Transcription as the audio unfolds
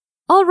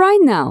All right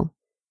now,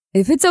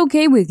 if it's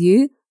okay with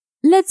you,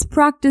 let's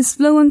practice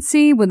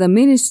fluency with a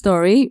mini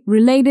story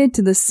related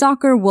to the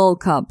Soccer World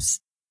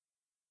Cups.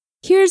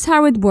 Here's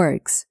how it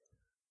works.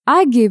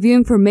 I give you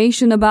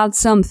information about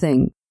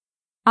something.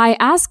 I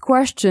ask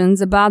questions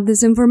about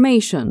this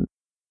information.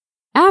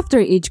 After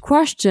each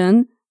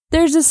question,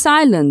 there's a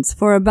silence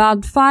for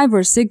about 5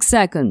 or 6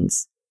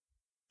 seconds.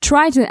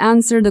 Try to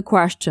answer the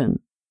question.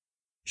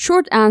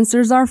 Short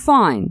answers are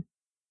fine.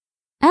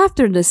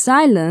 After the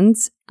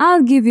silence,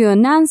 I'll give you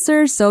an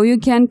answer so you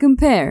can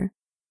compare.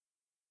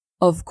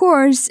 Of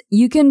course,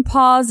 you can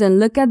pause and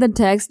look at the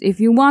text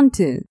if you want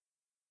to.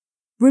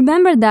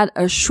 Remember that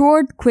a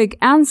short, quick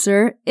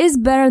answer is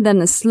better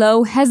than a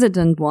slow,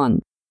 hesitant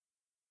one.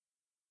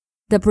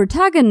 The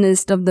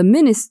protagonist of the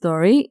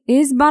mini-story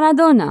is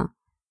Maradona,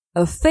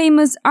 a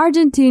famous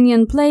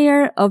Argentinian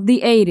player of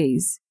the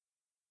 80s.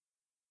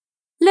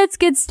 Let's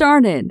get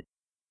started.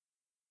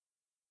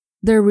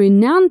 The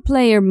renowned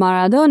player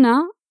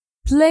Maradona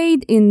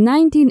played in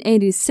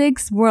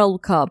 1986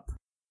 World Cup.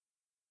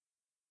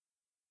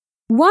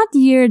 What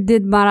year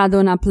did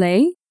Maradona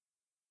play?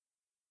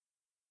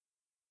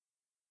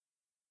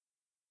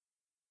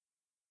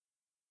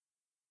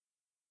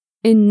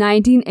 In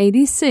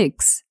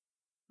 1986.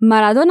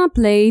 Maradona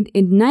played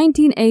in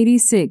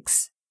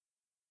 1986.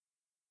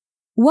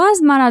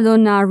 Was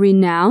Maradona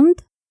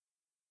renowned?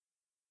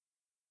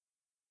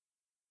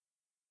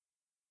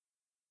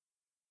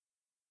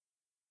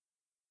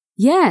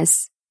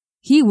 Yes,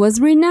 he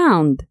was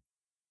renowned.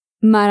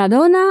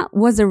 Maradona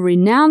was a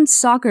renowned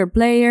soccer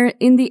player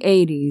in the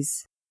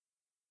 80s.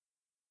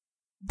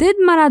 Did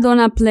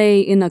Maradona play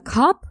in a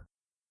cup?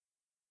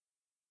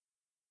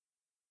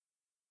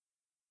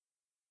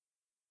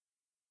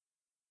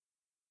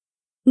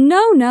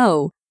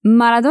 No,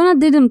 Maradona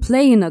didn't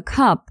play in a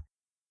cup.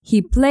 He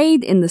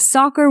played in the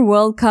Soccer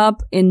World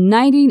Cup in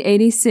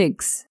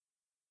 1986.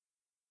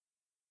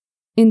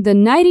 In the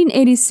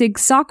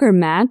 1986 soccer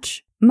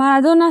match,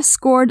 Maradona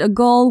scored a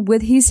goal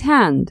with his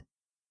hand.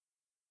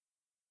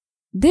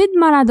 Did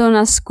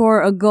Maradona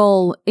score a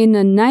goal in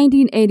a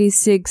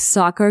 1986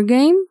 soccer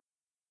game?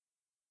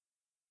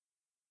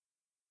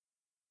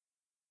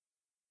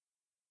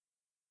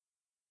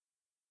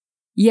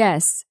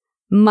 Yes,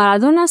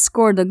 Maradona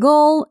scored a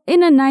goal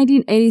in a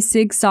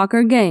 1986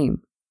 soccer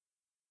game.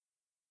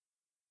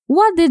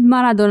 What did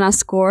Maradona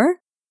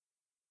score?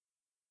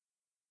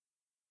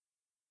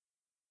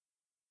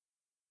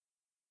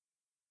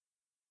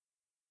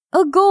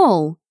 A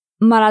goal.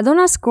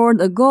 Maradona scored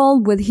a goal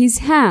with his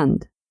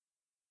hand.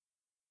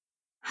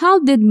 How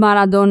did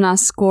Maradona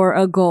score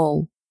a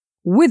goal?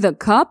 With a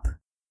cup?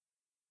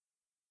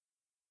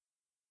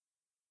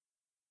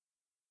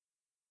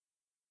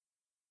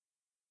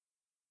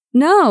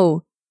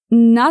 No,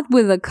 not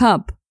with a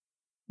cup.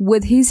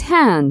 With his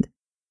hand.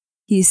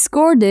 He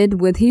scored it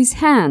with his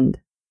hand.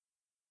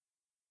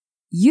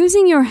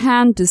 Using your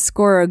hand to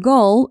score a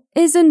goal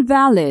isn't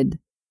valid,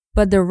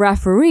 but the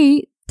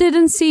referee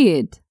didn't see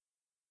it.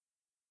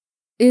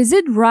 Is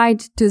it right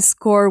to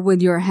score with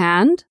your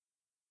hand?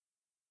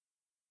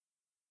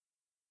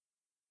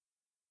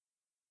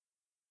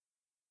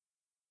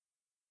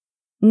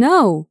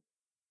 No,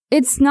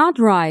 it's not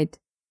right.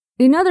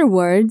 In other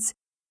words,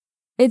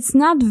 it's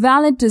not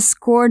valid to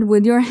score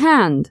with your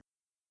hand.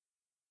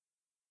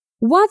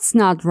 What's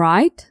not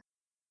right?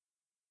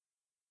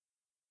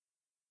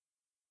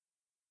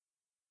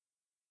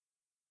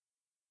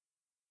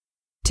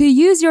 To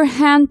use your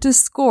hand to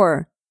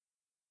score.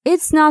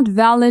 It's not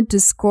valid to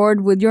score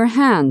with your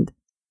hand,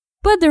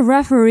 but the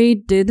referee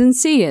didn't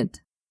see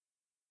it.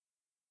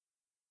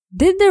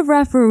 Did the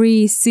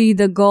referee see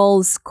the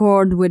goal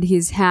scored with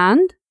his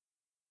hand?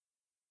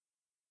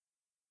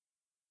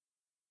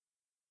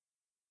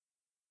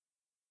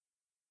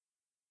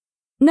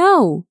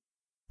 No,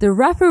 the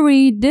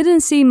referee didn't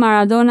see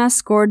Maradona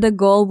score the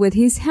goal with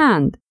his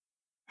hand.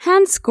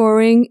 Hand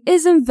scoring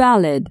isn't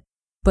valid,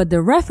 but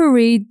the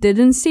referee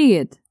didn't see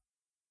it.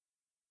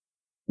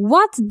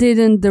 What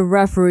didn't the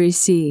referee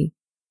see?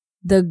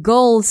 The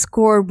goal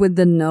scored with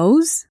the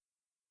nose?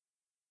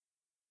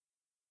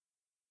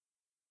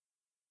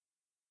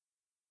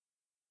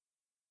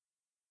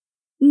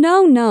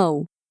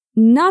 No,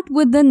 not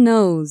with the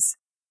nose.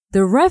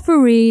 The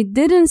referee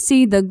didn't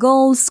see the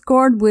goal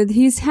scored with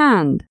his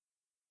hand.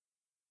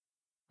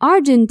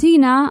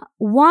 Argentina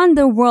won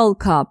the World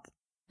Cup,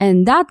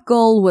 and that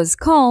goal was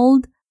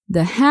called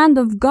the Hand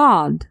of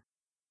God.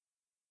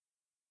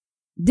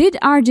 Did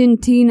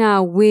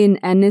Argentina win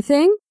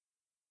anything?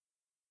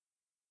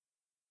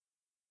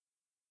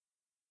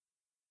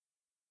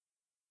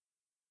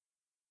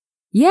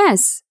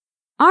 Yes,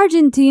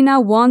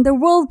 Argentina won the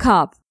World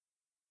Cup.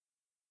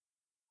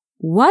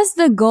 Was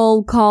the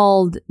goal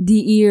called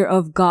the Ear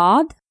of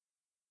God?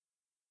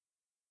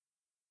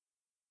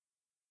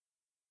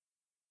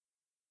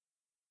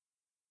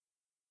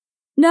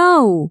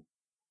 No,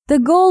 the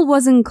goal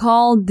wasn't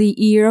called the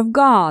Ear of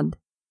God.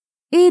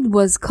 It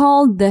was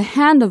called the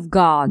Hand of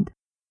God.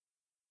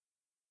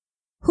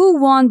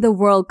 Who won the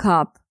World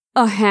Cup?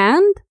 A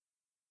hand?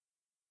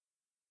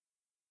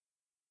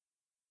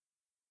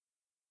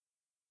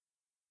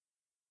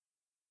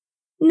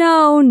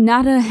 No,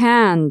 not a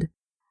hand.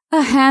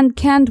 A hand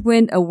can't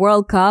win a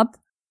World Cup.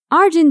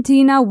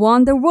 Argentina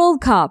won the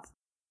World Cup.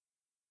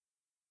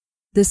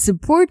 The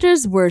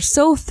supporters were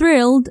so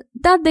thrilled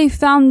that they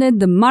founded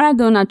the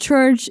Maradona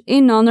Church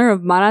in honor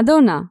of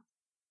Maradona.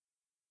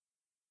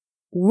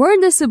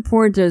 Were the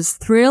supporters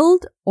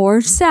thrilled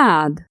or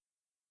sad?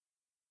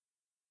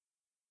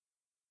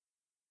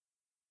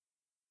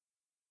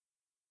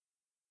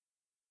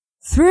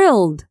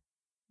 Thrilled.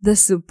 The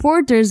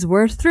supporters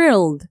were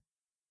thrilled.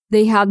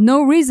 They had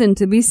no reason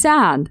to be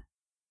sad.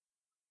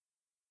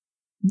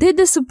 Did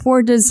the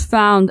supporters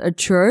found a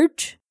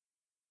church?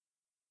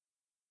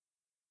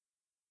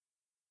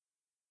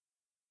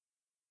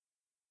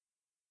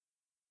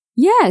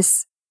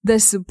 Yes, the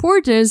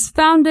supporters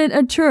founded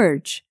a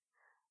church,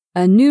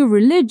 a new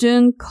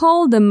religion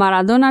called the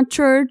Maradona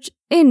Church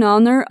in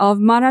honor of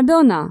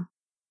Maradona.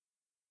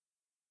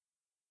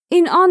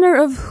 In honor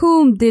of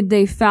whom did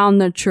they found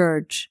the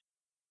church?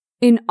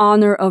 In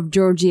honor of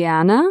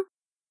Georgiana?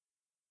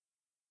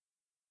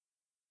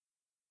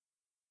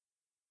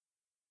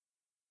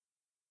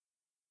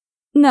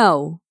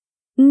 No,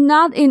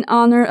 not in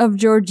honor of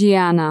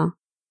Georgiana.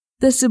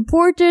 The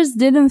supporters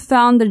didn't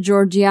found the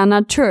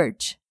Georgiana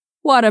Church.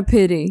 What a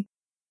pity.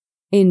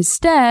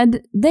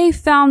 Instead, they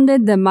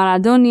founded the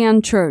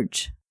Maradonian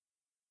Church.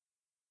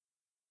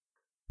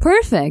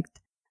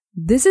 Perfect.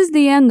 This is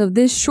the end of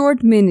this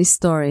short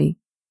mini-story.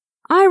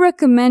 I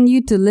recommend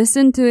you to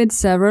listen to it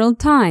several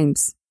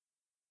times.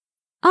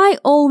 I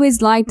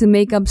always like to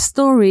make up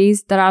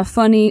stories that are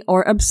funny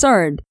or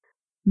absurd,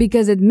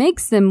 because it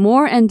makes them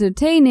more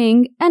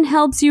entertaining and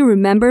helps you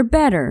remember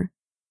better.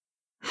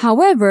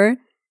 However,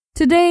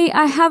 today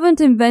I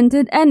haven't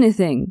invented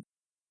anything.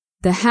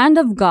 The hand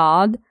of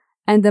God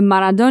and the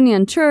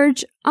Maradonian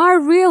Church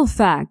are real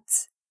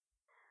facts.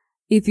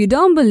 If you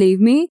don't believe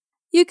me,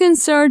 you can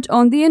search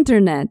on the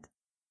internet.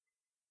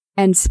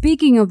 And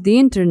speaking of the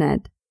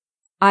internet,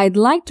 I'd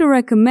like to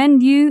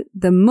recommend you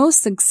the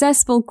most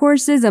successful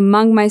courses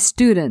among my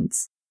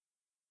students.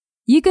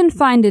 You can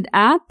find it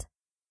at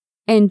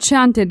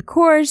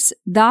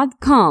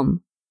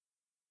enchantedcourse.com.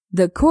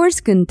 The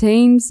course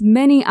contains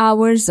many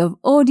hours of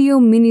audio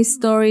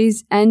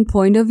mini-stories and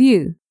point of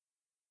view.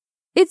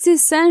 It's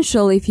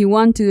essential if you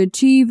want to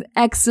achieve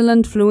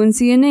excellent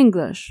fluency in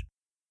English.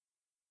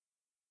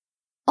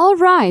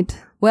 Alright,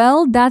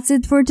 well, that's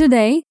it for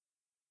today.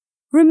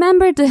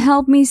 Remember to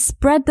help me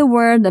spread the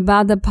word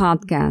about the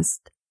podcast.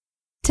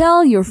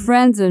 Tell your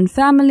friends and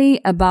family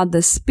about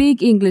the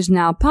Speak English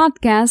Now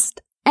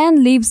podcast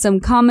and leave some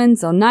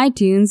comments on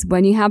iTunes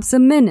when you have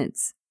some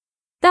minutes.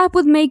 That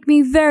would make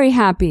me very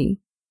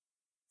happy.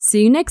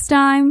 See you next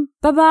time.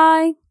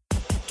 Bye-bye.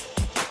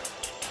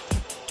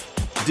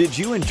 Did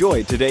you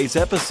enjoy today's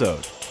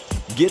episode?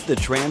 Get the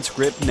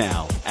transcript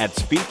now at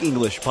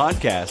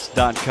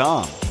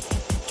speakenglishpodcast.com.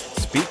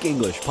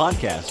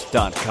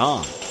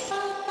 speakenglishpodcast.com.